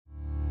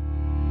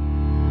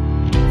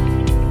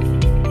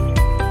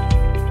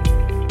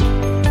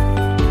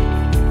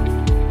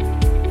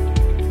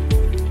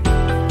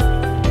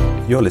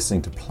You're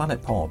listening to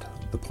Planet Pod,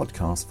 the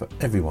podcast for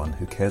everyone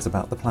who cares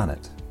about the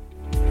planet.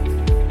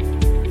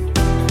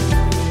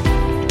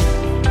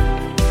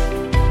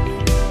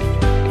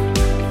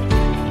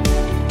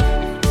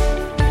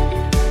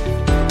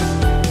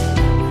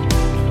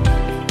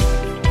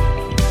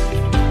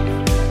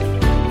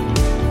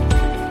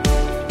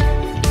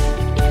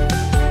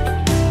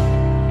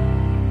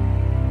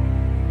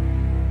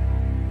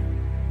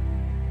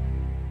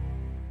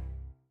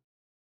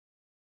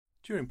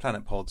 During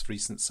Planet Pod's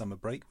recent summer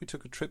break, we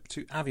took a trip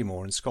to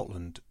Aviemore in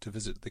Scotland to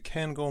visit the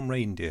Cairngorm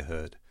reindeer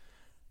herd.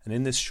 And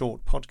in this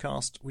short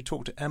podcast, we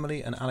talked to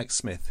Emily and Alex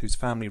Smith, whose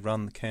family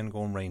run the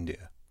Cairngorm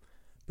reindeer,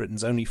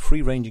 Britain's only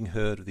free-ranging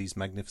herd of these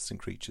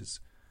magnificent creatures.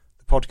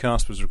 The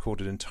podcast was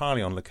recorded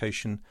entirely on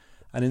location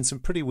and in some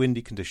pretty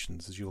windy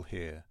conditions, as you'll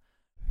hear.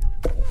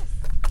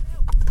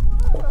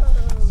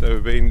 So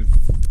we've been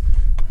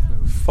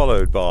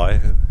followed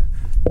by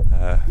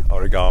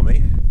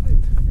Origami,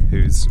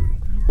 who's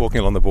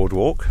walking along the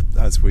boardwalk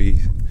as we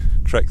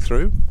trek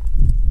through,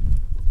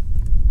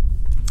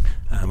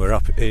 and we're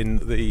up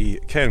in the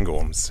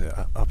Cairngorms,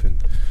 up in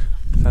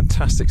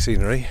fantastic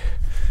scenery.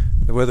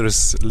 The weather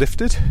has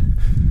lifted,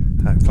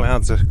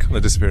 clouds are kind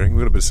of disappearing,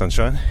 we've got a bit of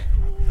sunshine.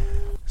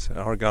 So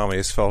Origami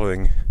is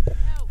following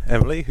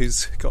Emily,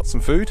 who's got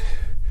some food,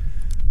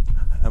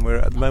 and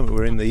at the moment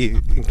we're in the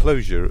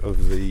enclosure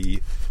of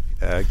the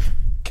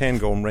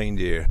Cairngorm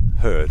reindeer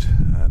herd,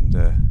 and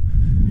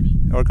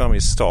Origami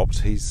has stopped.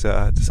 He's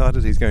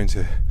decided he's going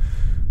to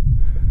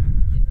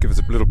give us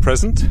a little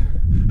present.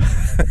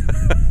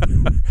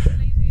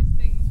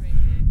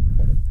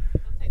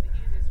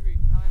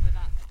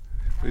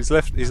 He's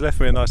left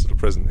me a nice little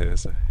present here.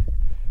 So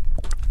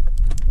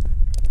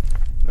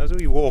as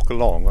we walk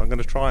along, I'm going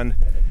to try and,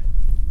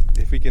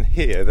 if we can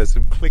hear, there's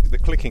some the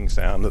clicking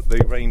sound that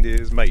the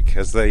reindeers make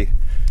as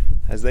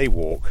they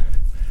walk.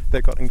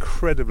 They've got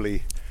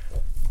incredibly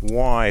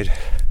wide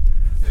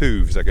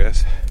hooves, I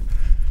guess.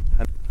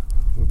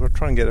 We'll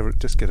try and get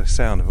a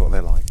sound of what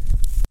they're like.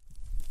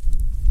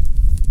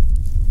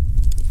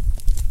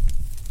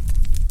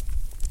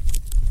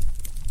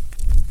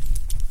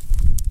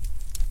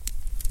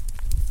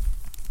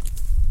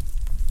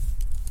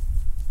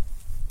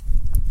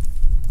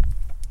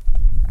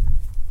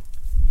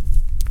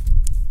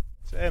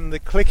 So, the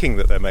clicking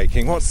that they're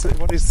making, what's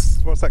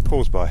that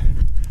caused by?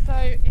 So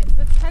it's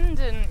a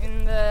tendon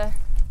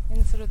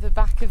in sort of the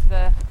back of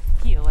the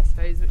heel, I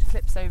suppose, which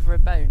clips over a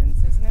bone, and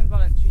so it's an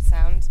involuntary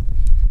sound,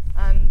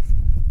 and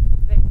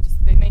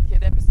they make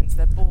it ever since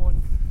they're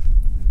born.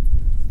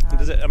 And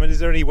is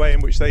there any way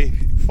in which they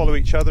follow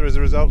each other as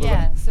a result of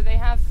that? Yeah, so they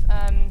have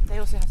they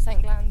also have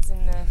scent glands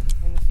in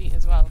the feet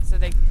as well, so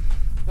they've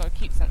got a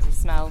acute sense of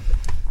smell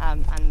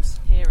and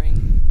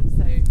hearing.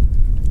 So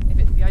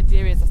the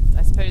idea is,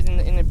 I suppose,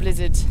 in a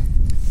blizzard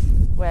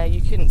where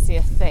you couldn't see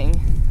a thing,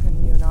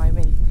 and you and I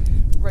may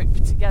rope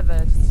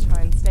together just to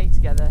try and stay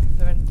together.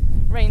 For a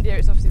reindeer,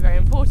 it's obviously very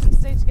important to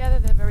stay together.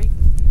 They're very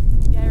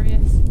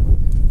gregarious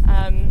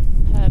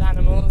herd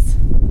animals.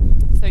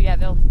 So yeah,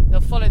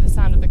 they'll follow the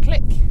sound of the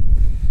click,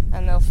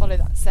 and they'll follow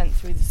that scent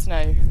through the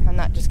snow, and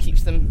that just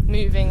keeps them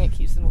moving. It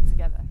keeps them all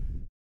together.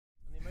 And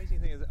the amazing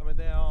thing is,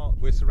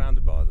 we're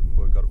surrounded by them.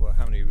 We've got,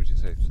 how many would you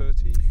say?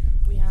 30?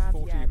 We have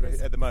 40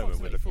 at the moment.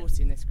 We're looking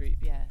 40 in this group.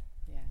 Yeah.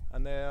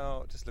 And they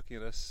are just looking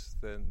at us.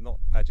 They're not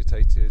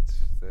agitated.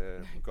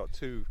 We've got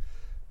two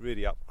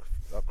really up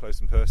close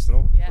and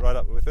personal, right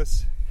up with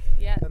us.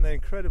 Yeah. And they're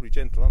incredibly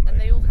gentle, aren't they?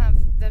 And they all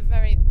have their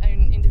very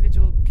own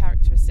individual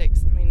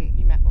characteristics. I mean,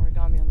 you met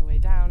Origami on the way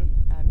down,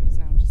 who's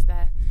now just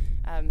there.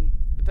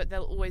 But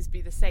they'll always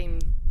be the same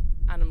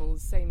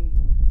animals, same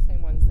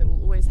ones that will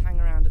always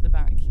hang around at the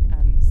back.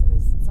 So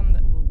there's some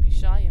that will be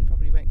shy and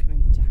probably won't come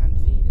in to hand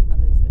feed, and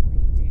others that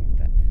really do.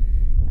 But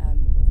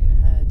in a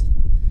herd,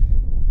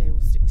 they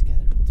all stick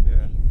together ultimately.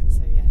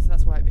 Yeah. So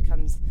that's why it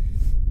becomes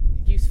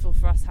useful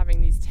for us having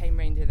these tame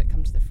reindeer that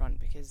come to the front,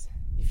 because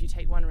if you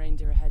take one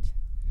reindeer ahead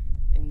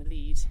in the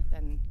lead,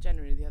 then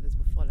generally the others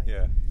will follow.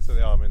 Yeah, so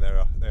they are.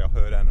 They are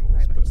herd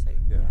animals. Very much so.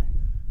 Yeah,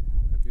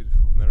 they're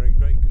beautiful. And they're in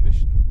great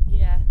condition.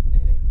 Yeah, no,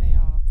 they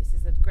are. This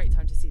is a great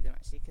time to see them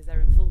actually, because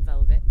they're in full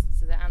velvet.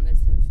 So their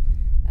antlers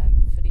have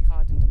fully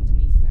hardened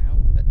underneath now,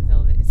 but the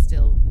velvet is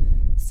still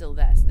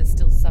there. So there's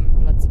still some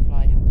blood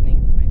supply happening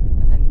at the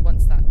moment. And then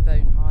once that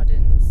bone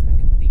hardens and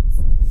completes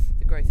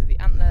the growth of the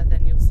antler,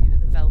 then you'll see that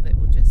the velvet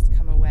will just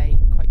come away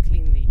quite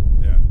cleanly.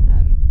 Yeah.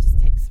 Just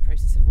takes the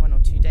process of 1 or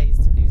 2 days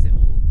to lose it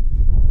all.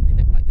 They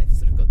look like they've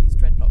sort of got these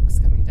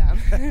dreadlocks coming down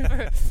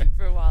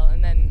for a while,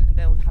 and then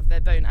they'll have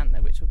their bone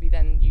antler, which will be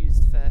then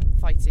used for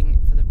fighting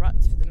for the rut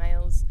for the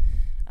males.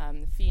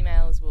 The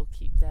females will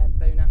keep their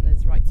bone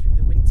antlers right through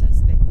the winter,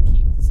 so they can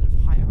keep the sort of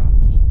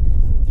hierarchy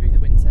through the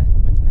winter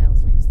when the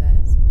males lose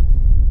theirs.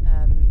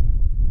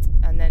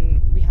 And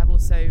then we have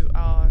also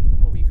our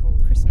what we call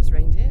Christmas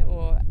reindeer,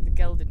 or the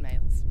gelded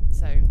males.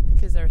 So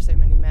because there are so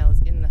many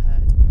males in the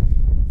herd,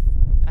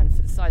 and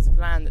for the size of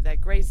land that they're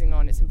grazing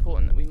on, it's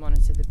important that we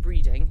monitor the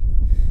breeding.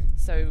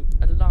 So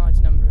a large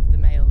number of the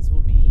males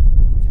will be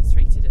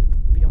castrated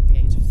beyond the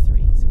age of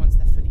 3, so once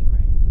they're fully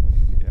grown.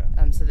 Yeah.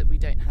 so that we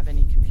don't have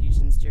any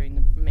confusions during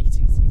the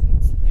mating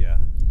season. So that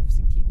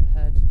obviously keep the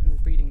herd and the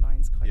breeding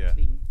lines quite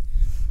clean.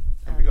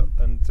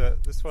 And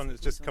this one has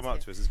just come up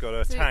to us. It's got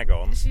a tag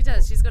on. She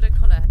does. She's got a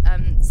collar.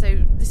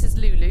 So this is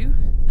Lulu.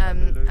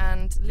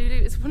 And Lulu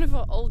is one of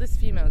our oldest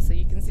females. So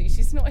you can see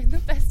she's not in the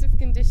best of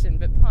condition,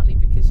 but partly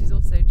because she's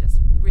also just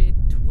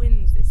reared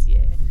twins this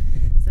year.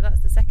 So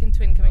that's the second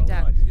twin coming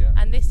down. Right, yeah.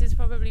 And this is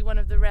probably one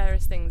of the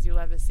rarest things you'll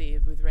ever see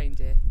with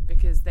reindeer,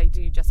 because they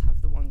do just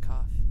have the one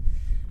calf.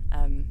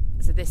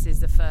 So this is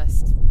the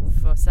first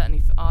for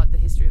the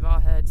history of our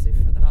herd, so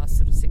for the last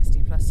sort of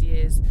 60 plus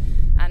years.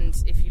 And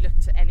if you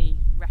looked at any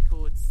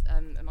records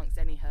amongst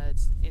any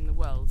herds in the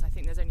world, I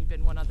think there's only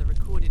been one other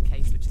recorded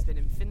case, which has been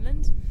in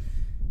Finland,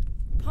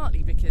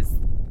 partly because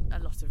a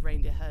lot of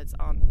reindeer herds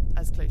aren't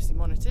as closely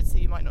monitored, so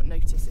you might not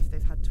notice if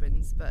they've had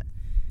twins, but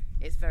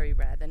it's very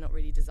rare. They're not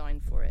really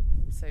designed for it.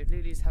 So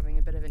Lulu's having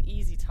a bit of an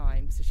easy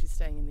time, so she's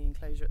staying in the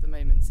enclosure at the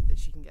moment so that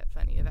she can get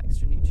plenty of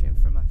extra nutrient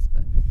from us,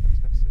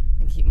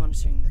 and keep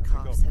monitoring the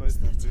calves, hence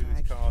the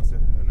tag.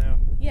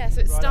 Yeah,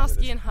 so it's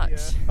Starsky and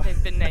Hutch,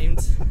 they've been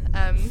named.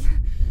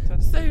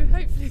 So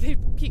hopefully they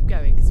keep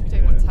going, because we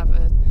don't want to have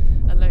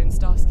a lone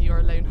Starsky or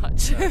a lone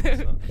Hutch.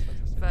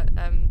 But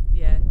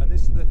And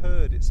this the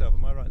herd itself,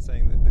 am I right in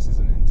saying that this is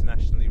an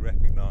internationally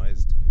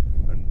recognised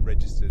and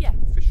registered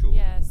official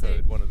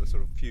herd, one of the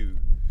sort of few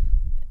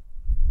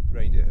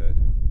reindeer herd?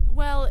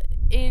 Well,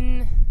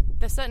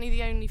 they're certainly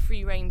the only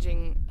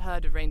free-ranging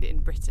herd of reindeer in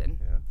Britain.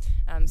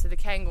 So the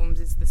Cairngorms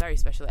is this very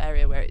special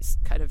area where it's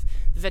kind of,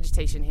 the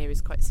vegetation here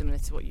is quite similar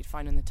to what you'd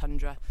find in the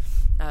tundra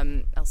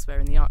elsewhere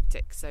in the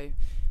Arctic. So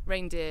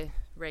reindeer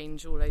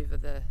range all over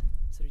the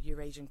sort of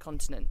Eurasian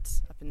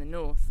continent up in the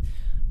north,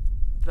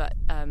 but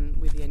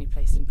we're the only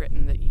place in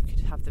Britain that you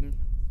could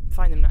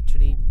find them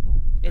naturally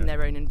in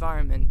their own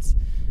environment,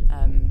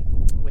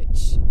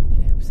 which,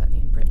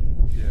 certainly in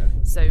Britain.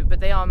 So, but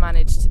they are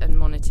managed and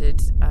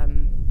monitored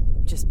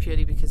just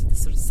purely because of the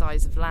sort of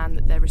size of land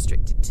that they're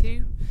restricted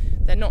to.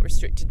 They're not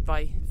restricted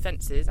by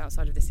fences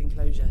outside of this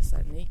enclosure,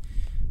 certainly,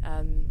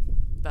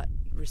 but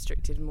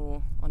restricted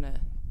more on a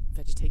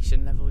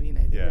vegetation level. They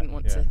wouldn't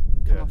want to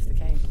come off the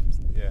Cairngorms.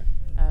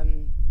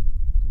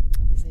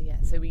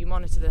 So we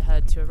monitor the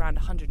herd to around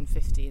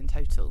 150 in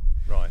total.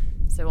 Right.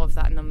 So of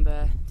that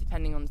number,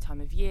 depending on the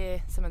time of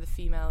year, some of the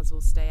females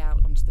will stay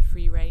out onto the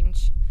free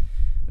range,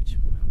 which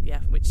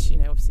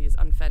obviously is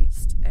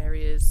unfenced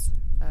areas,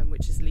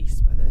 which is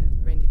leased by the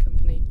reindeer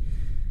company.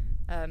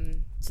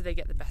 So they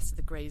get the best of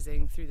the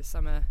grazing through the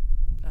summer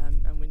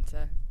and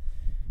winter.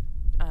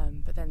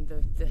 But then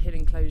the hill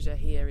enclosure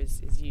here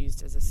is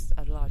used as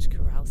a large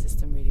corral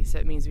system, really. So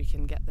it means we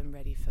can get them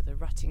ready for the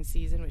rutting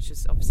season, which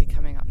is obviously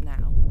coming up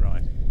now.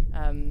 Right.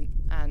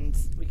 And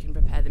we can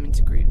prepare them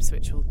into groups,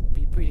 which will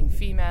be breeding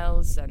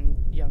females and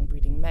young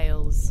breeding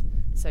males.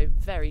 So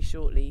very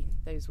shortly,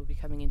 those will be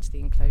coming into the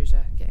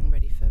enclosure, getting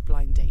ready for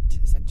blind date,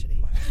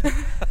 essentially.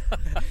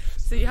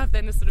 So you have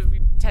then we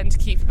tend to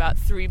keep about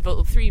three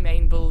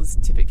main bulls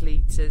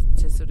typically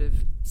to sort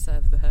of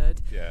serve the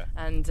herd. Yeah.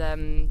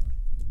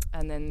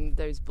 And then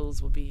those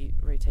bulls will be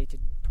rotated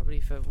probably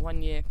for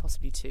 1 year,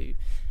 possibly 2,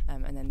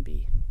 and then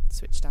be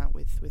switched out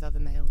with other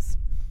males.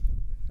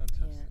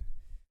 Fantastic. Yeah.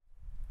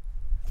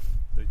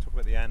 So you talk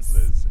about the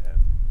antlers.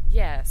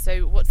 Yeah,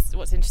 so what's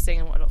interesting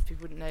and what a lot of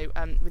people wouldn't know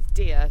with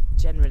deer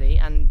generally,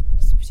 and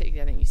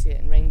particularly I think you see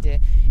it in reindeer,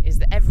 is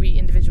that every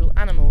individual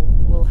animal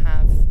will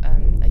have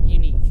a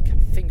unique kind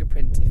of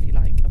fingerprint, if you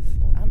like,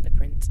 or antler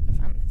print of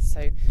antlers.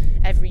 So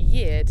every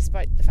year,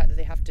 despite the fact that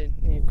they have to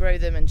grow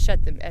them and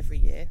shed them every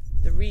year,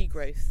 the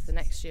regrowth the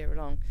next year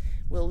along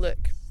will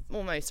look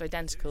almost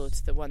identical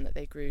to the one that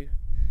they grew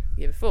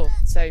the year before.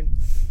 So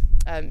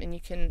and you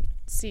can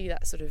see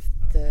that sort of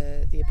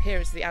the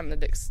appearance of the antler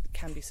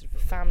can be sort of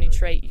a family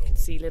trait. You can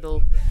see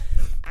little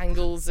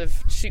angles of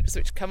shoots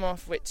which come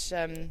off, which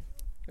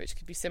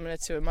could be similar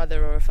to a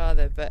mother or a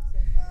father, but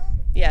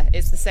yeah,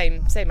 it's the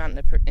same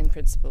antler in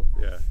principle.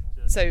 Yeah.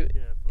 So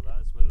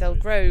they'll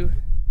grow,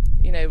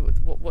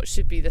 what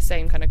should be the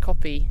same kind of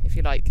copy, if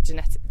you like,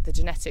 the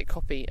genetic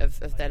copy of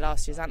their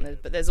last year's antler.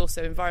 But there's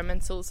also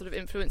environmental sort of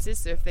influences.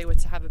 So if they were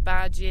to have a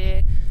bad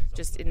year,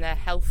 just in their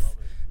health,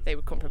 they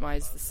would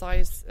compromise the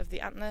size of the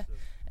antler.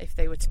 If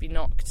they were to be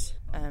knocked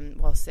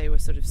whilst they were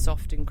sort of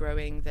soft and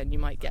growing, then you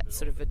might get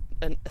sort of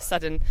a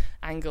sudden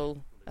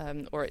angle,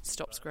 or it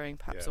stops growing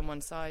perhaps on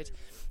one side.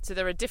 So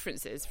there are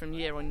differences from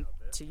year on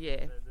to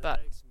year,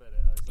 but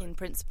in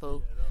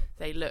principle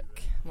they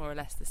look more or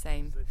less the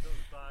same.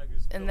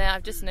 And then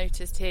I've just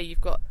noticed here you've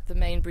got the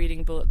main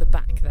breeding bull at the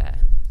back there.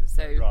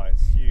 So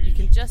you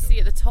can just see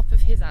at the top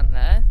of his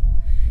antler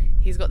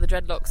he's got the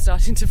dreadlocks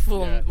starting to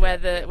form where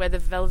the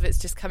velvet's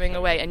just coming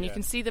away, and you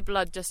can see the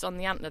blood just on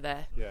the antler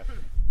there.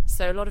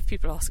 So a lot of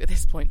people ask at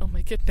this point, oh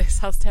my goodness,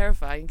 how's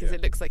terrifying, because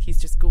it looks like he's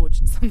just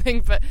gorged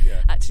something, but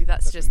actually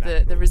that's just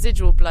the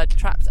residual blood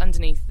trapped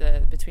underneath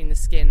between the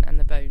skin and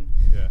the bone,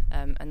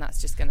 and that's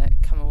just going to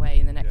come away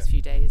in the next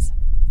few days.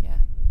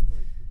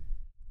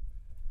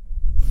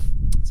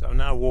 So I'm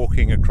now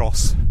walking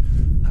across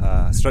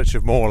a stretch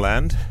of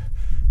moorland,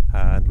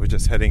 and we're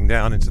just heading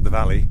down into the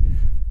valley.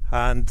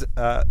 And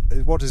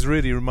what is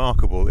really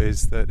remarkable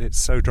is that it's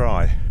so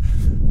dry.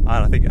 And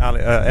I think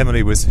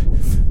Emily was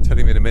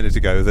telling me a minute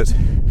ago that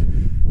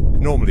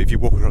normally if you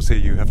walk across here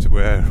you have to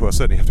wear, well,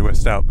 certainly have to wear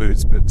stout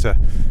boots, but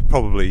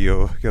probably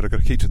you're got to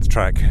keep to the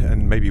track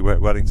and maybe wear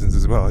Wellingtons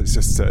as well. It's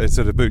just it's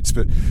sort of boots,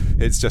 but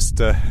it's just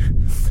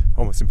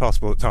almost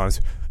impassable at times.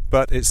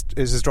 But it's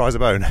as dry as a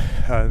bone,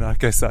 and I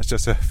guess that's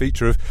just a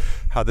feature of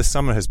how this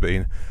summer has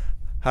been.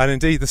 And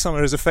indeed the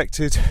summer has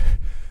affected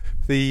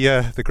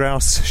the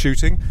grouse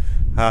shooting,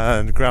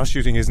 and grouse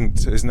shooting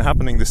isn't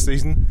happening this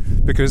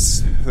season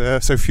because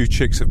so few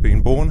chicks have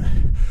been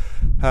born.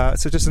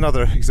 So just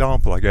another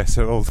example, I guess,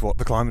 of what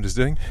the climate is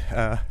doing,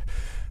 the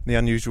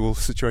unusual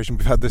situation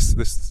we've had this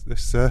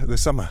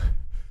summer.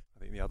 I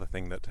think the other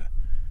thing that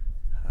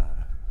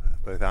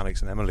both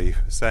Alex and Emily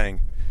were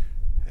saying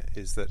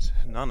is that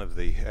none of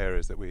the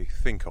areas that we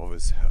think of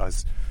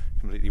as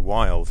completely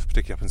wild,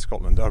 particularly up in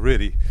Scotland, are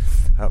really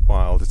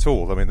wild at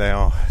all. I mean, they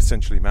are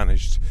essentially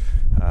managed,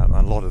 and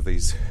a lot of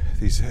these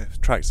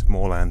tracts of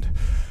moorland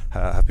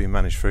have been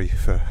managed for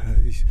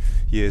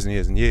years and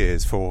years and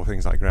years for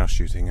things like grouse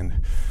shooting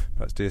and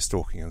perhaps deer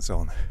stalking and so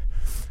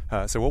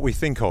on. So what we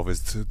think of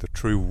as the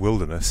true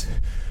wilderness,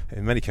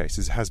 in many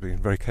cases, has been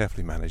very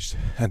carefully managed,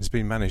 and it's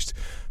been managed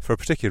for a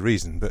particular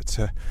reason. But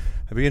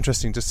it'd be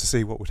interesting just to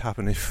see what would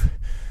happen if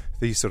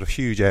these sort of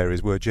huge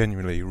areas were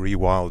genuinely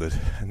rewilded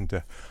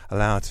and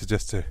allowed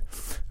to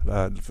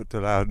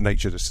allow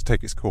nature just to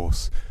take its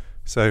course.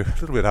 So a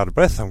little bit out of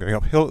breath. I'm going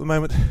uphill at the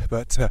moment,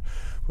 but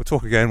we'll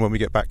talk again when we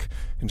get back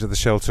into the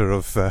shelter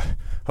of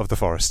the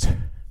forest.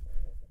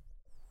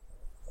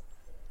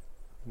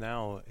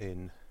 Now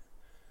in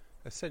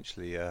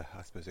essentially, I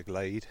suppose, a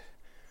glade,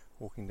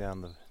 walking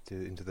down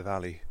into the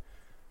valley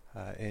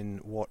in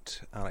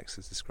what Alex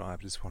has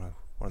described as one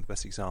of the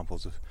best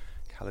examples of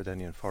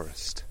Caledonian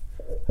forest.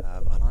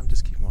 And I'm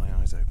just keeping my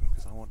eyes open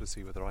because I want to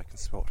see whether I can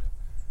spot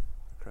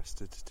a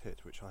crested tit,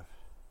 which I've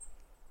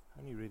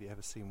only really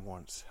ever seen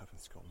once up in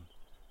Scotland.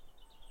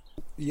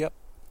 Yep,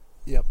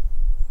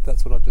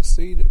 that's what I've just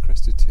seen, a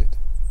crested tit.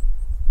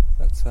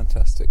 That's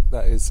fantastic.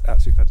 That is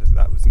absolutely fantastic.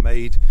 That was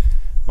made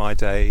my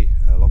day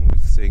along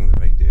with seeing the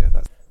reindeer.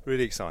 That's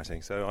really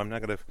exciting. So I'm now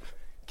going to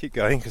keep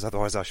going because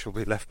otherwise I shall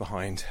be left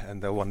behind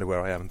and they'll wonder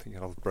where I am and think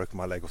I've broken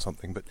my leg or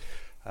something. But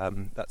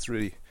that's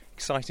really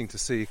exciting to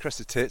see a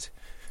crested tit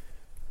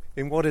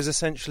in what is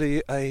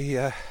essentially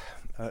a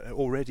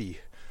already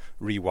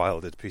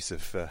rewilded piece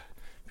of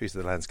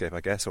the landscape, I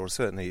guess, or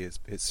certainly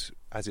it's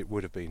as it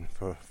would have been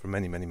for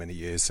many, many, many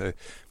years. So,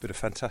 but a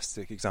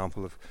fantastic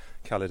example of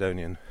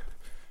Caledonian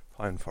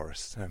pine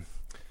forest,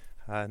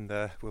 and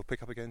we'll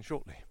pick up again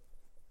shortly.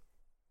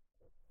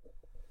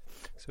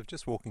 So,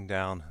 just walking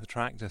down the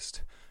track,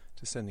 just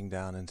descending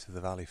down into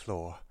the valley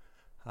floor,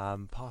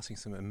 passing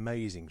some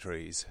amazing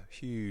trees,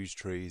 huge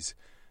trees.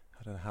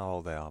 I don't know how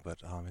old they are,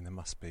 but I mean, they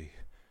must be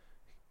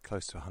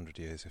close to 100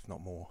 years, if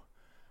not more.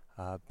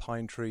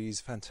 Pine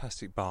trees,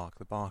 fantastic bark.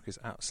 The bark is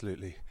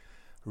absolutely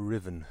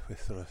riven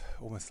with sort of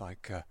almost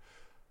like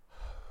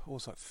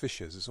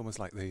fissures. It's almost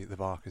like the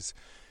bark is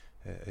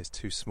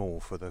too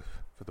small for the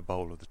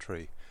bole of the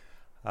tree.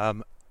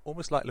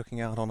 Almost like looking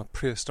out on a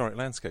prehistoric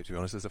landscape, to be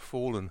honest. There's a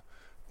fallen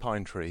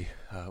pine tree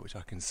which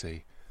I can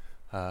see,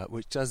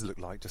 which does look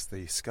like just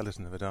the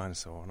skeleton of a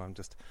dinosaur, and I'm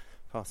just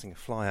passing a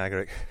fly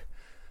agaric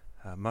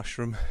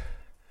mushroom.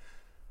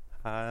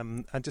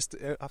 And just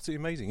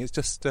absolutely amazing. It's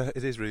just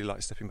it is really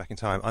like stepping back in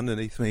time.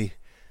 Underneath me,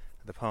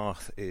 the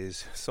path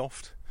is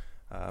soft.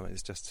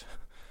 It's just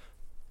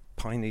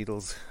pine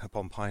needles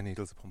upon pine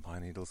needles upon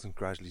pine needles, and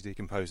gradually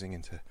decomposing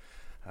into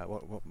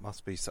what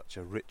must be such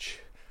a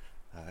rich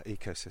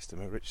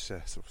ecosystem, a rich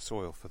sort of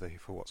soil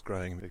for what's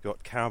growing. We've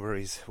got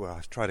cowberries. Well,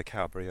 I've tried a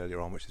cowberry earlier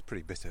on, which is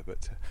pretty bitter,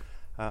 but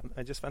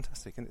and just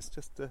fantastic. And it's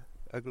just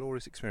a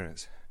glorious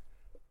experience.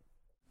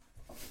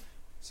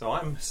 So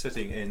I'm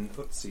sitting in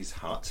Utzi's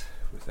hut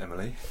with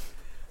Emily.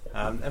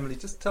 Emily,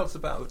 just tell us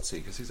about Utzi,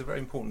 because he's a very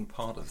important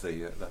part of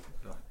the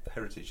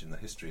heritage and the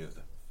history of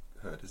the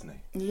herd, isn't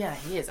he? Yeah,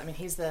 he is. I mean,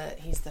 he's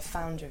the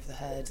founder of the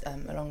herd,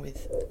 along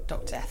with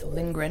Dr. Ethel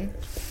Lindgren,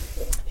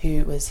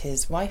 who was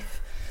his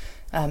wife,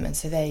 and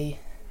so they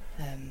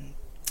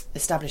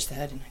established the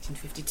herd in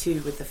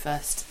 1952 with the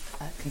first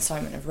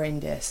consignment of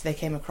reindeer. So they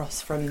came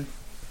across from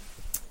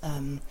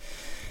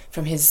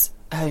his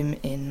home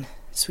in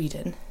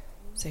Sweden.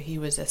 So he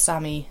was a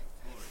Sami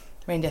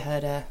reindeer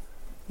herder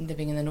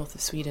living in the north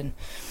of Sweden,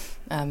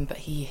 but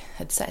he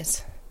had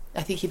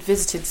I think he'd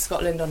visited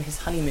Scotland on his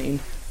honeymoon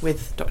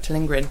with Dr.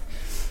 Lindgren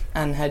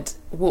and had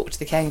walked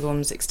the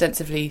Cairngorms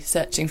extensively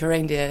searching for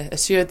reindeer,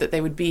 assured that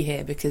they would be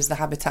here because the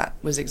habitat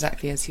was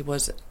exactly as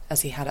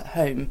he had at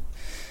home,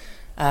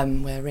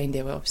 where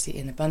reindeer were obviously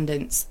in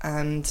abundance.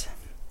 And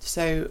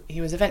so he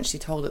was eventually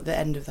told at the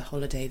end of the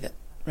holiday that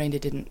reindeer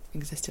didn't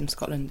exist in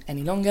Scotland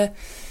any longer.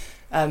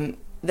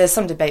 There's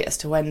some debate as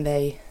to when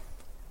they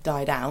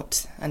died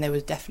out, and there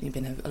was definitely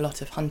been a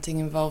lot of hunting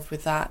involved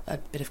with that, a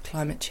bit of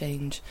climate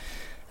change,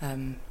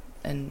 and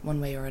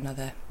one way or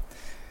another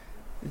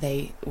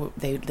they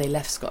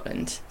left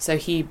Scotland. So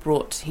he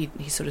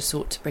sort of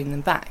sought to bring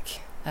them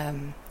back.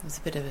 It was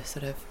a bit of a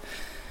sort of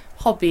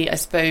hobby, I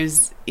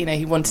suppose. You know,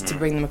 he wanted to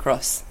bring them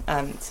across.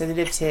 So they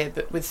lived here,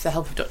 but with the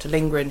help of Dr.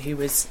 Lindgren, who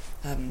was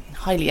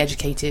highly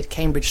educated,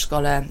 Cambridge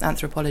scholar,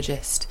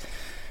 anthropologist.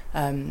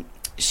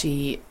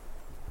 She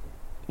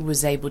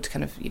was able to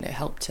kind of, you know,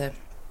 help to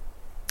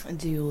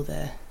do all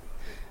the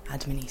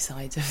admin-y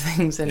sides of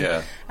things,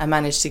 and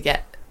managed to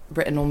get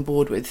Britain on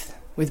board with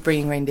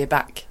bringing reindeer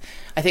back.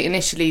 I think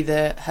initially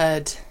the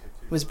herd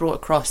was brought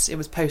across. It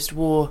was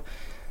post-war,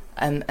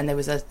 and there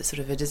was a sort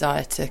of a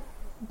desire to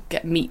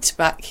get meat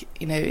back,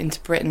 you know, into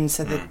Britain.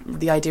 So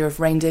the idea of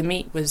reindeer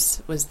meat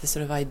was the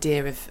sort of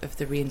idea of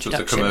the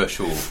reintroduction. So it's a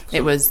commercial.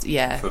 It was,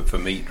 for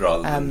meat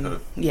rather than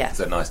for. Yeah, is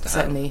that nice to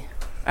certainly.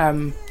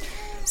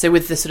 So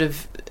with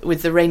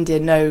the reindeer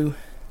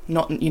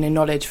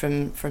knowledge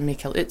from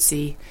Michael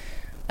Ötzi,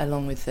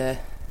 along with the,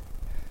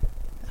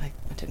 I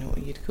don't know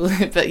what you'd call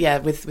it, but yeah,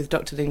 with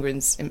Dr.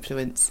 Lindgren's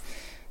influence,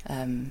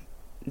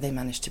 they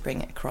managed to bring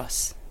them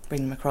across.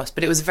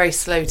 But it was very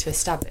slow to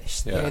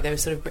establish. Yeah. You know, they were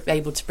sort of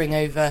able to bring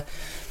over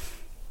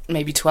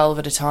maybe 12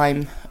 at a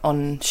time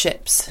on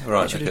ships,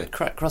 which would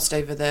have crossed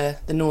over the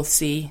North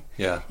Sea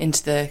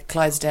into the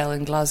Clydesdale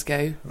and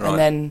Glasgow, and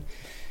then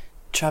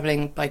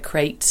travelling by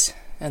crate,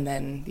 and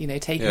then, you know,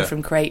 taking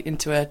from crate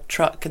into a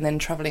truck, and then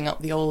travelling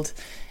up the old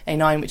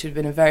A9, which would have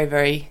been a very,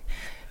 very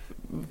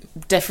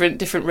different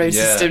road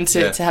system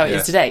to how it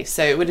is today.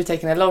 So it would have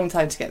taken a long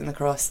time to get them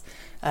across,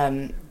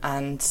 and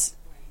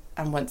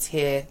once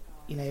here,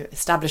 you know,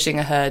 establishing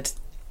a herd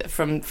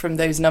from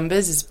those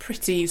numbers is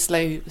pretty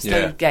slow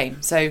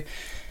game. So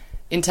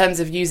in terms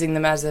of using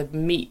them as a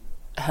meat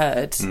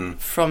herd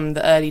from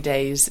the early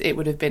days, it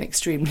would have been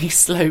extremely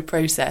slow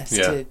process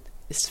to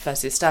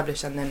first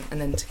establish and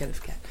then to kind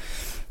of get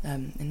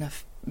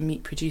enough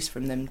meat produced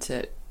from them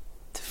to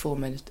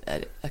form a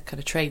kind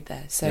of trade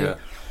there. So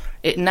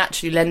it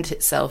naturally lent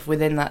itself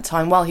within that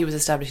time, while he was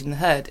establishing the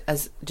herd,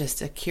 as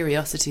just a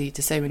curiosity to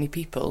so many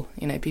people.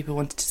 You know, people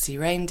wanted to see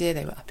reindeer.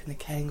 They were up in the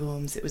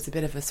Cairngorms. It was a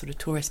bit of a sort of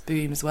tourist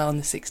boom as well in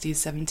the 60s,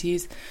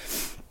 70s.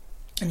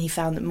 And he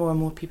found that more and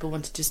more people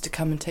wanted just to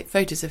come and take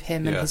photos of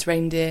him and his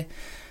reindeer.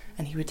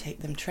 And he would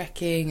take them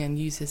trekking and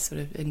use his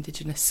sort of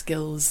indigenous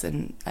skills,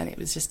 and it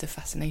was just a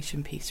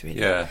fascination piece,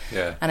 really.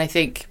 And I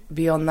think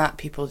beyond that,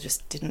 people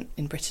just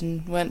in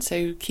Britain weren't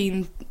so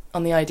keen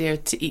on the idea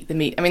to eat the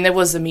meat. I mean, there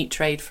was a meat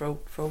trade for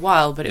a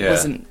while, but it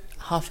wasn't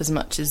half as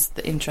much as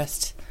the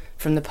interest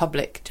from the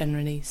public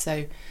generally.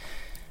 So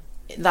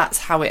that's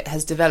how it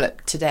has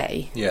developed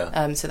today.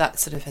 So that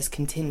sort of has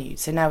continued.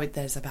 So now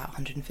there's about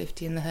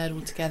 150 in the herd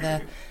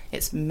altogether.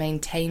 It's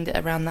maintained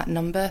at around that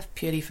number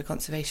purely for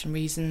conservation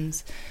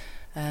reasons.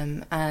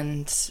 And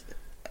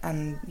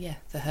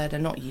the herd are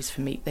not used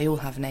for meat. They all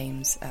have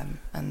names,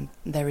 and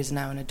there is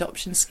now an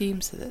adoption scheme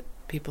so that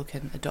people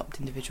can adopt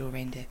individual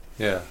reindeer.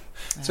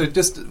 So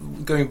just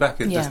going back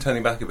and just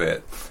turning back a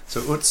bit.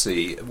 So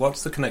Ötzi,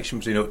 what's the connection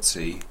between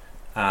Ötzi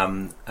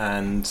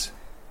and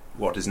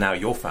what is now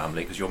your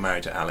family? Because you're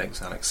married to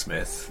Alex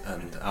Smith,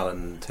 and Alan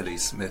and Tilly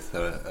Smith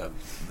are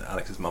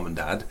Alex's mum and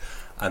dad,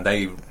 and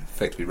they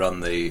effectively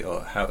run they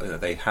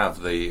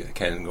have the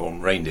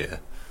Cairngorm reindeer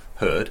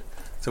herd.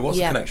 So what's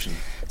the connection?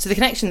 So the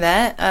connection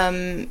there,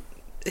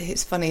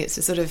 it's funny, it's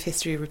a sort of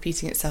history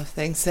repeating itself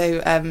thing.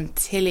 So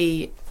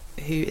Tilly,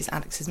 who is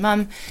Alex's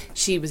mum,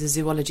 she was a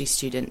zoology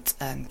student,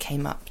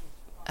 came up,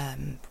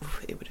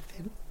 it would have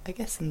been, I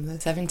guess, in the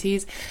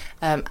 70s.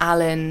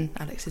 Alan,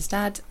 Alex's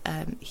dad,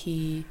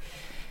 he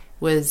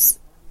was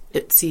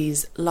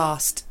Ötzi's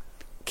last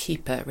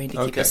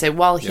reindeer keeper. So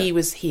while he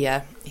was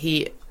here,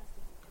 he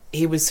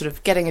was sort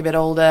of getting a bit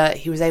older,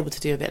 he was able to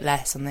do a bit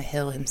less on the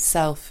hill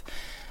himself.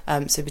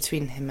 So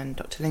between him and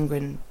Dr.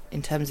 Lindgren,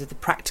 in terms of the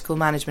practical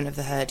management of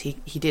the herd,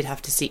 he did have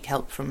to seek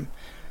help from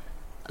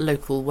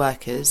local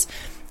workers.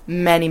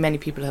 Many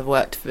people have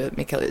worked for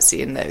Michael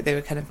Ötzi, and they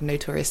were kind of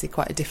notoriously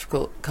quite a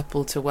difficult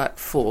couple to work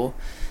for.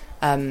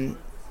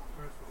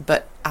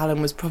 But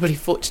Alan was probably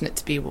fortunate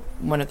to be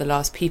one of the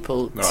last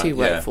people to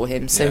work for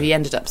him, so he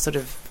ended up sort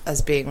of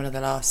as being one of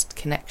the last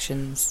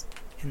connections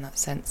in that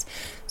sense.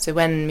 So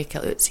when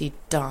Michael Ötzi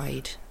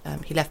died,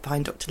 he left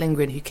behind Dr.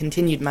 Lindgren, who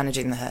continued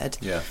managing the herd.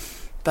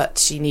 But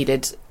she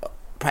needed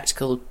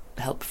practical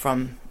help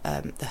from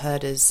the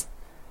herders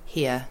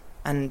here,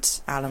 and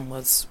Alan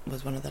was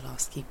one of the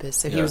last keepers.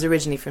 So he was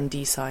originally from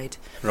Deeside,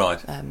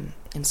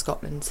 in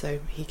Scotland. So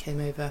he came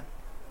over,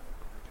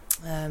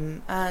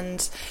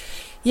 and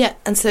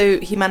so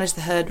he managed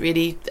the herd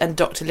really. And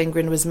Dr.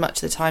 Lindgren was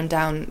much of the time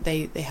down.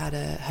 They had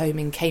a home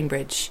in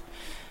Cambridge.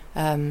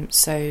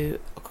 So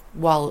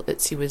while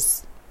Ötzi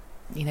was,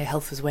 you know,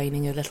 health was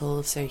waning a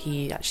little, so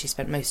he actually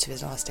spent most of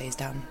his last days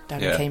down in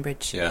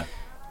Cambridge.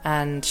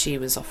 And she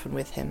was often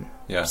with him.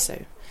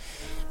 So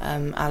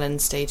Alan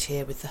stayed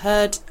here with the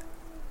herd.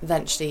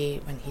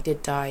 Eventually, when he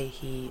did die,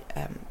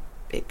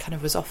 it kind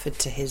of was offered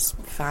to his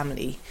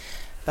family,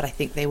 but I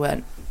think they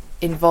weren't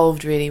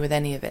involved really with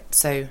any of it.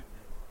 So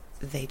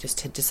they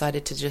just had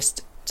decided to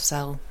just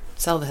sell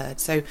the herd.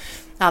 So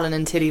Alan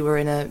and Tilly were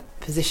in a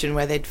position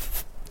where they'd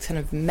kind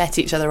of met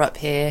each other up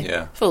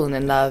here, fallen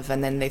in love,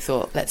 and then they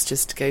thought, let's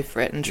just go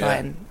for it and try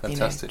and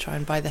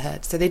buy the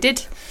herd. So they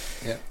did.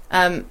 Yeah.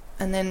 And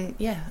then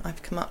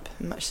I've come up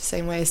in much the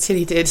same way as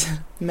Tilly did.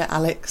 Met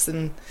Alex,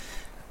 and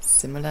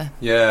similar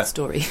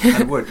story.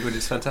 And what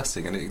is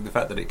fantastic, and the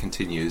fact that it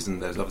continues,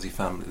 and there's obviously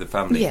the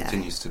family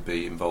continues to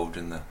be involved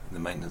in the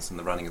maintenance and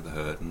the running of the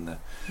herd, and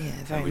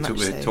very and much we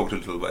so. talked a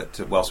little bit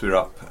whilst we were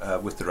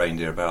up with the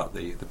reindeer about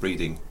the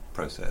breeding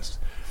process.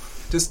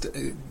 Just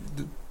a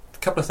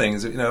couple of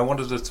things. I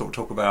wanted to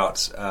talk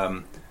about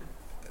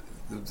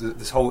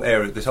this whole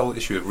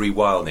issue of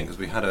rewilding, because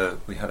we had a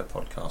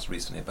podcast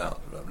recently about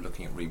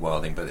looking at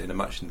rewilding, but in a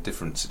much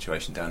different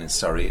situation down in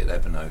Surrey at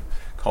Evernhoe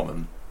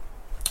Common,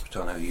 which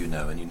I know you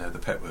know, and you know the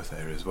Petworth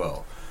area as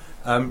well.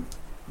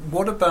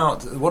 What of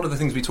the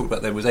things we talked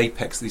about there was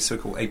these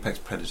so-called apex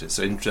predators,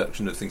 so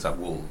introduction of things like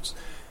wolves.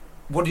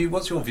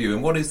 What's your view,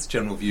 and what is the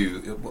general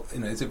view?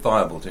 Is it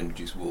viable to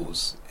introduce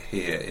wolves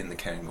here in the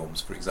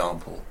Cairngorms, for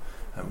example?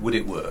 Would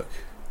it work?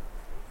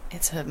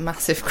 It's a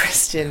massive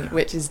question,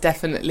 which is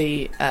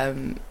definitely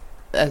a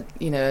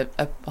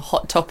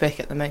hot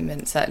topic at the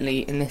moment,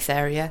 certainly in this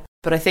area.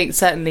 But I think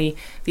certainly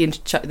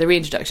the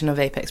reintroduction of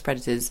apex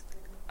predators,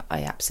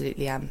 I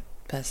absolutely am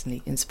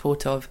personally in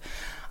support of.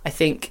 I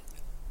think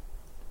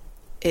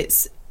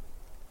there's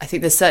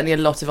certainly a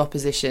lot of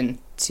opposition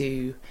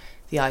to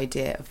the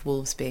idea of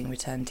wolves being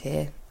returned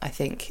here. I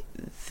think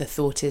the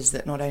thought is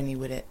that not only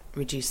would it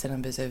reduce the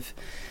numbers of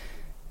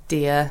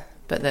deer,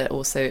 but that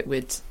also it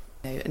would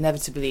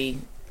inevitably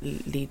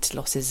lead to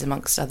losses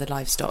amongst other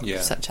livestock,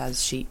 such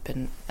as sheep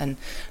and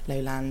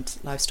lowland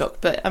livestock.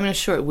 But I'm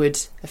sure it would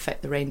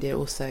affect the reindeer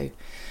also.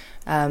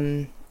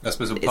 I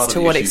suppose it's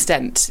to what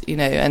extent,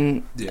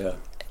 and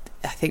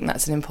I think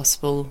that's an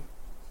impossible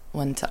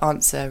one to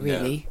answer,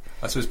 really.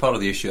 I suppose part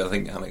of the issue, I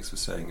think Alex was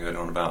saying earlier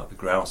on about the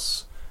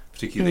grouse,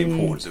 particularly the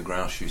importance of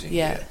grouse shooting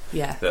here.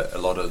 That a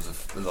lot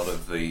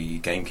of the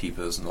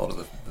gamekeepers and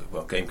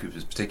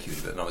gamekeepers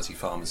particularly, but obviously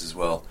farmers as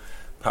well,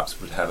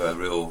 perhaps would have a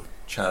real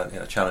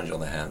challenge on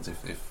their hands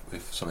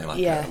if something like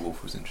a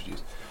wolf was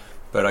introduced.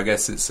 But I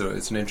guess it's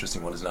an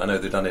interesting one, isn't it? I know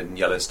they've done it in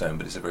Yellowstone,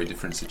 but it's a very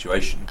different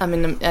situation.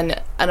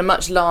 And a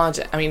much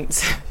larger,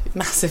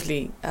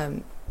 massively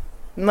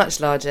much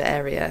larger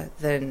area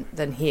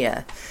than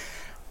here,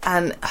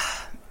 and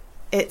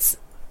it's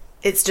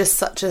just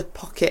such a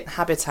pocket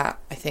habitat,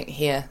 I think,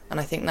 here, and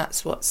I think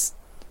that's what's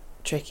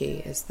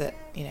tricky, is that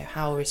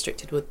how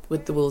restricted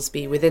would the wolves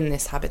be within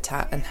this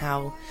habitat, and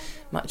how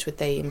much would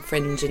they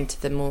infringe into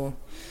the more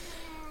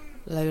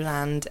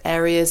lowland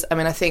areas.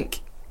 I think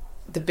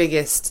the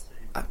biggest,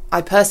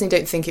 I personally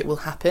don't think it will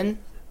happen.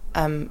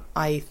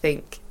 I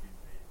think,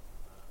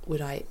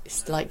 would I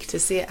like to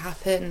see it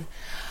happen?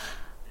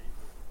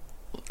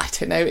 I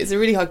don't know, it's a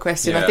really hard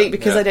question. I think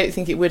because I don't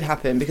think it would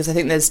happen, because I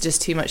think there's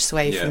just too much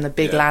sway from the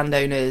big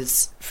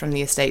landowners, from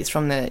the estates,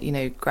 from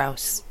the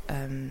grouse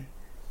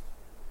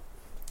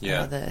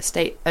the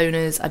estate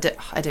owners. I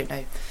don't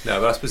know.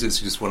 No, but I suppose it's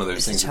just one of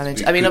those things.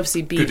 Challenge.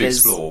 Obviously beavers.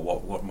 Could explore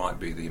what might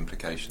be the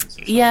implications.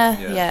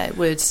 Yeah, it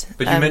would.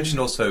 But you mentioned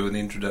also in the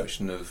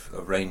introduction of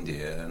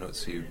reindeer, and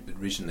obviously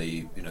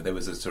originally, there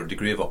was a sort of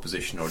degree of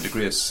opposition or a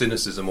degree of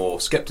cynicism or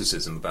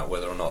scepticism about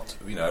whether or not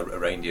a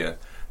reindeer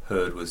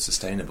herd was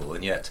sustainable,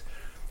 and yet,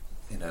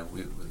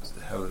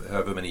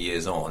 however many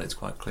years on, it's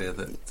quite clear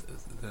that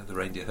the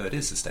reindeer herd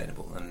is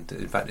sustainable, and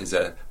in fact is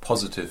a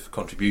positive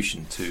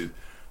contribution to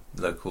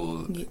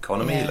local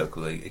economy,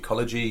 local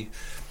ecology.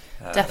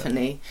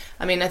 Definitely.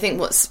 I think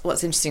what's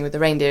interesting with the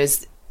reindeer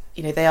is,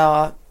 they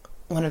are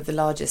one of the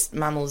largest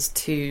mammals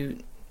to,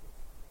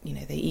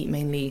 they eat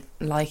mainly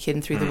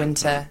lichen through the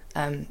winter,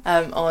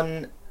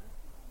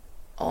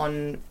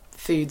 on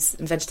foods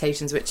and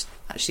vegetations, which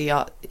actually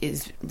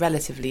is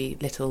relatively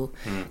little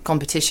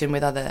competition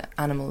with other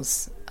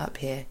animals up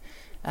here.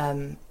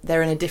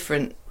 They're in a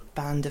different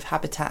band of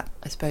habitat,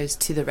 I suppose,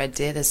 to the red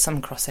deer. There's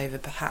some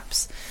crossover,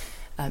 perhaps,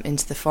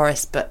 into the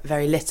forest, but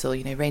very little.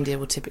 Reindeer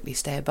will typically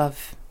stay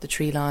above the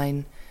tree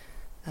line,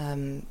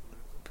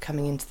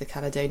 coming into the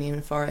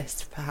Caledonian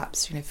forest,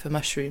 perhaps, for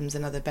mushrooms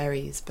and other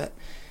berries, but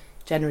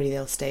generally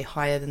they'll stay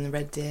higher than the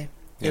red deer.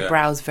 They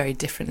browse very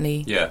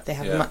differently. They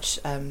have a much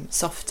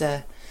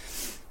softer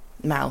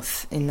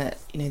mouth, in that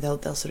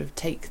they'll sort of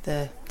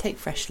take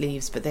fresh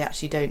leaves, but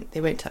they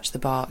won't touch the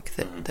bark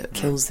that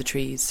kills the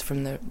trees.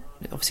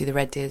 Obviously the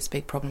red deer is a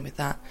big problem with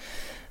that.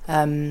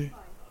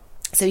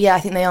 So I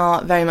think they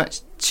are very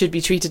much should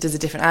be treated as a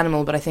different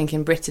animal, but I think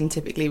in Britain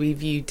typically we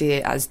view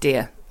deer as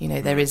deer.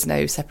 There is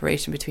no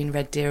separation between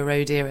red deer or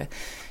roe deer.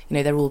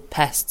 They're all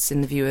pests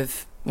in the view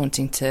of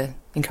wanting to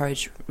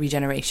encourage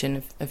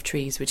regeneration of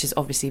trees, which is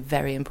obviously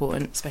very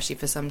important, especially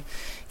for some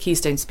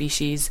keystone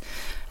species.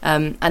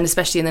 And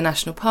especially in the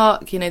national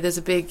park, there's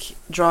a big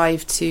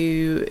drive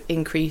to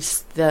increase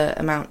the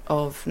amount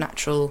of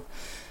natural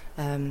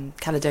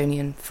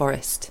Caledonian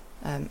forest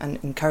and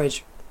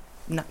encourage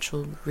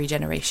natural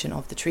regeneration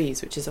of the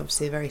trees, which is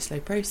obviously a very slow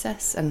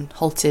process and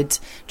halted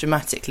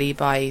dramatically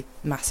by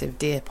massive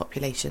deer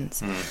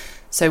populations.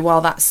 So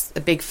while that's a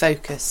big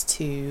focus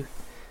to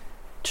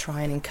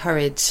try and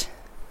encourage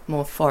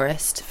more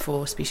forest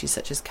for species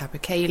such as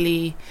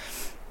capercaillie,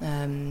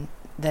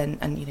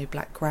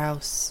 black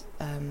grouse,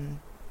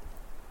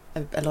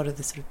 a lot of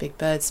the sort of big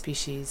bird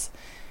species.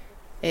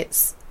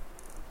 The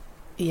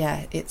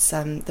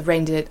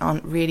reindeer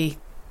aren't really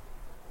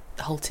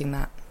halting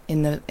that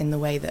in the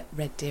way that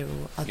red deer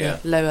or other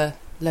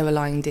lower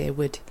lying deer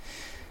would.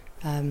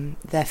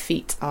 Their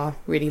feet are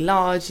really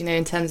large,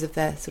 in terms of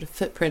their sort of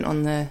footprint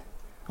on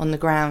the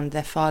ground.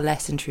 They're far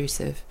less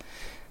intrusive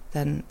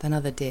than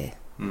other deer.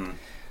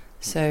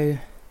 So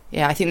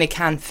I think they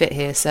can fit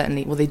here,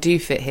 certainly. Well, they do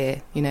fit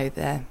here.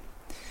 They're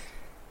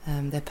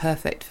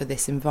perfect for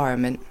this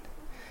environment.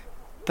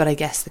 But I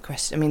guess the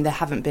question, there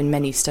haven't been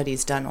many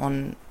studies done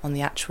on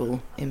the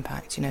actual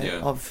impact,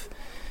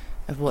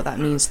 of what that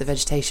means to the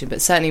vegetation.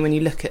 But certainly when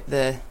you look at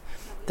the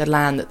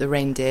land that the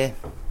reindeer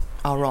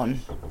are on,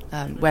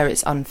 where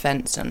it's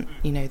unfenced and,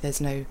 there's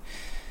no,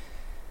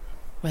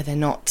 where they're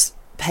not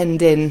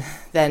penned in,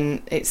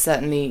 then it's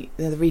certainly,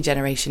 the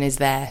regeneration is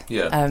there.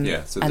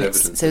 So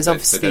it's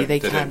obviously they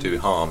can. They don't do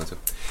harm.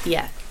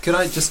 Yeah. Can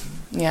I just...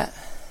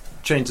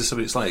 change the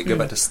subject slightly, go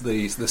back to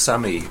the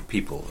Sami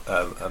people.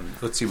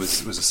 Utsi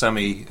was a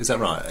Sami, is that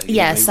right?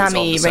 Yeah,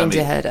 Sami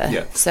reindeer herder.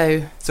 Yeah.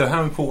 So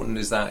how important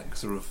is that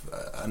sort of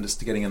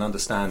getting an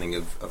understanding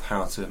of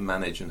how to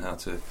manage and how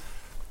to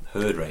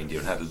herd reindeer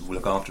and how to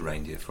look after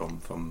reindeer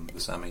from the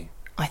Sami?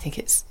 I think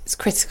it's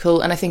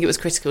critical, and I think it was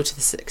critical to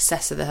the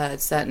success of the herd,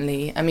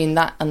 certainly.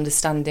 That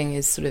understanding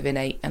is sort of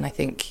innate, and I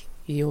think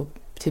you're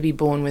to be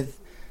born with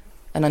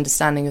an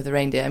understanding of the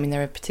reindeer.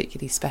 They're a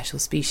particularly special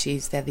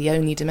species. They're the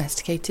only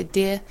domesticated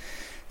deer.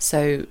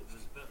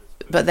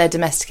 But their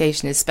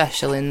domestication is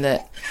special in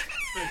that...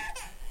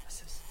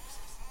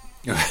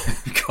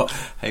 God,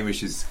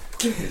 Hamish is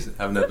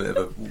having a bit of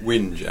a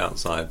whinge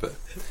outside, but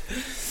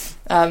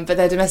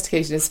their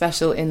domestication is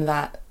special in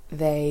that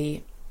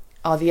they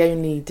are the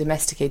only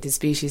domesticated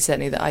species,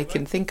 certainly that I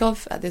can think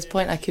of at this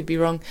point. I could be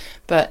wrong,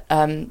 but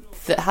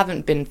that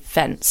haven't been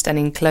fenced and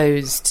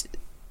enclosed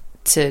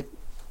to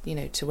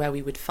where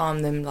we would farm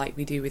them like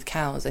we do with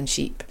cows and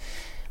sheep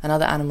and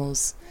other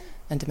animals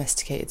and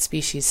domesticated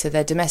species. So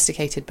they're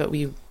domesticated, but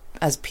we,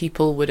 as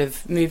people, would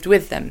have moved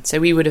with them. So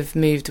we would have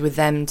moved with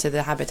them to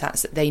the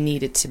habitats that they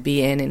needed to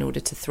be in order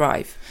to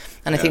thrive.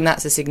 And I think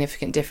that's a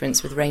significant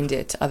difference with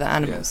reindeer to other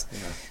animals,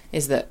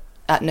 is that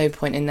at no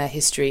point in their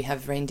history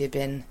have reindeer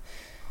been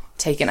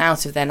taken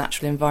out of their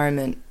natural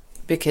environment,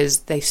 because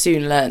they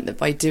soon learned that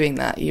by doing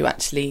that you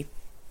actually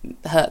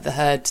hurt the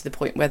herd to the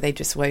point where they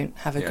just won't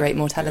have a great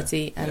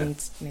mortality, and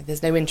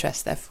there's no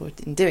interest therefore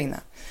in doing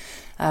that.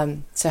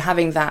 So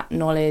having that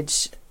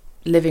knowledge,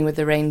 living with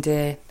the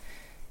reindeer,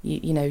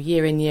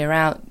 year in, year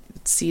out,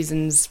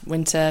 seasons,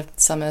 winter,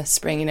 summer,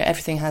 spring,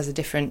 everything has a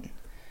different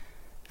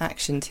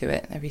action to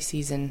it every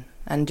season,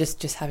 and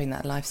just having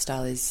that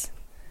lifestyle is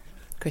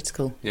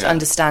critical to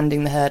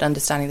understanding the herd,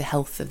 understanding the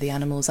health of the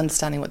animals,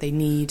 understanding what they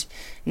need,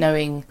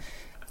 knowing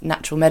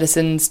natural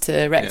medicines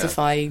to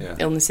rectify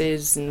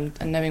illnesses, and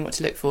knowing what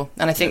to look for.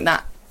 And I think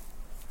that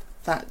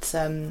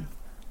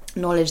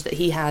knowledge that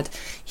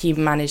he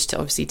managed to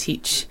obviously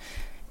teach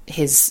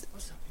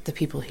the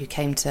people who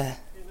came to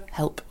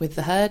help with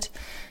the herd,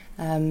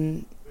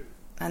 and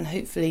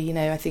hopefully,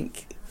 I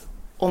think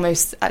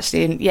almost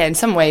actually in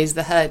some ways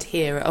the herd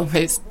here are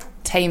almost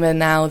tamer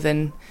now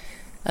than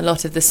a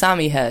lot of the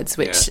Sami herds,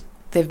 which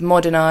they've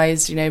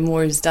modernised.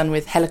 More is done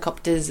with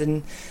helicopters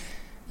and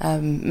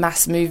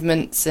mass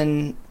movements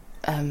and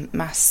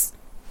mass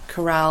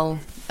corral,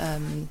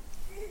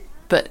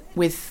 but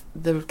with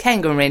the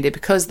Cairngorm reindeer,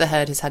 because the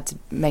herd has had to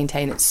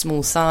maintain its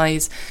small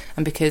size,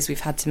 and because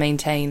we've had to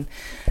maintain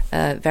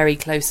very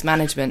close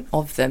management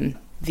of them,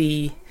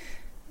 the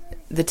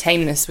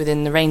tameness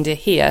within the reindeer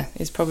here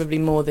is probably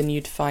more than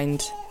you'd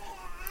find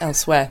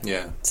elsewhere.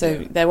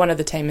 They're one of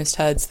the tamest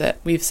herds that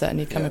we've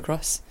certainly come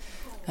across.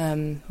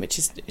 Which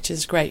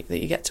is great that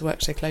you get to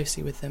work so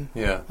closely with them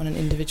on an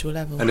individual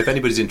level. And if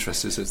anybody's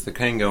interested, so it's the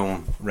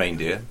Cairngorm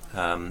reindeer,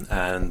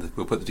 and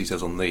we'll put the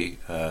details on the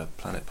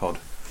Planet Pod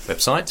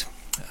website.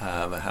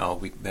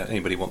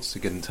 Anybody wants to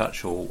get in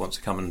touch or wants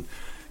to come and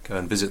go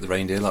and visit the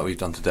reindeer like we've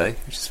done today,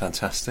 which is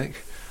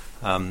fantastic.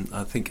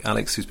 I think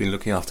Alex, who's been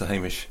looking after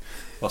Hamish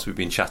whilst we've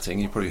been chatting,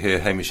 you probably hear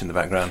Hamish in the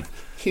background.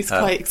 He's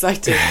quite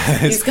excited.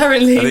 He's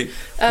currently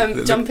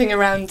jumping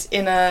around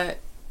in a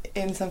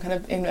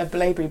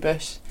blaeberry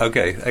bush.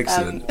 Okay,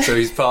 excellent. So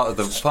he's part of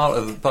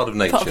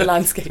nature, part of the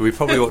landscape. So we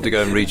probably ought to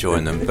go and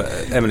rejoin them.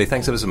 But Emily,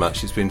 thanks ever so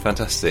much. It's been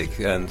fantastic,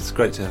 and it's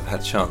great to have had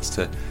a chance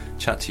to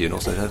chat to you, and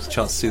also had a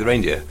chance to see the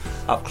reindeer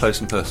up close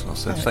and personal.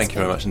 So thank you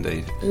very much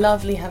indeed.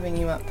 Lovely having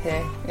you up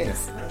here.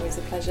 It's always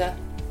a pleasure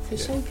to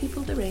show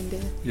people the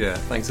reindeer. Yeah,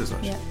 thanks so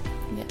much. Yeah.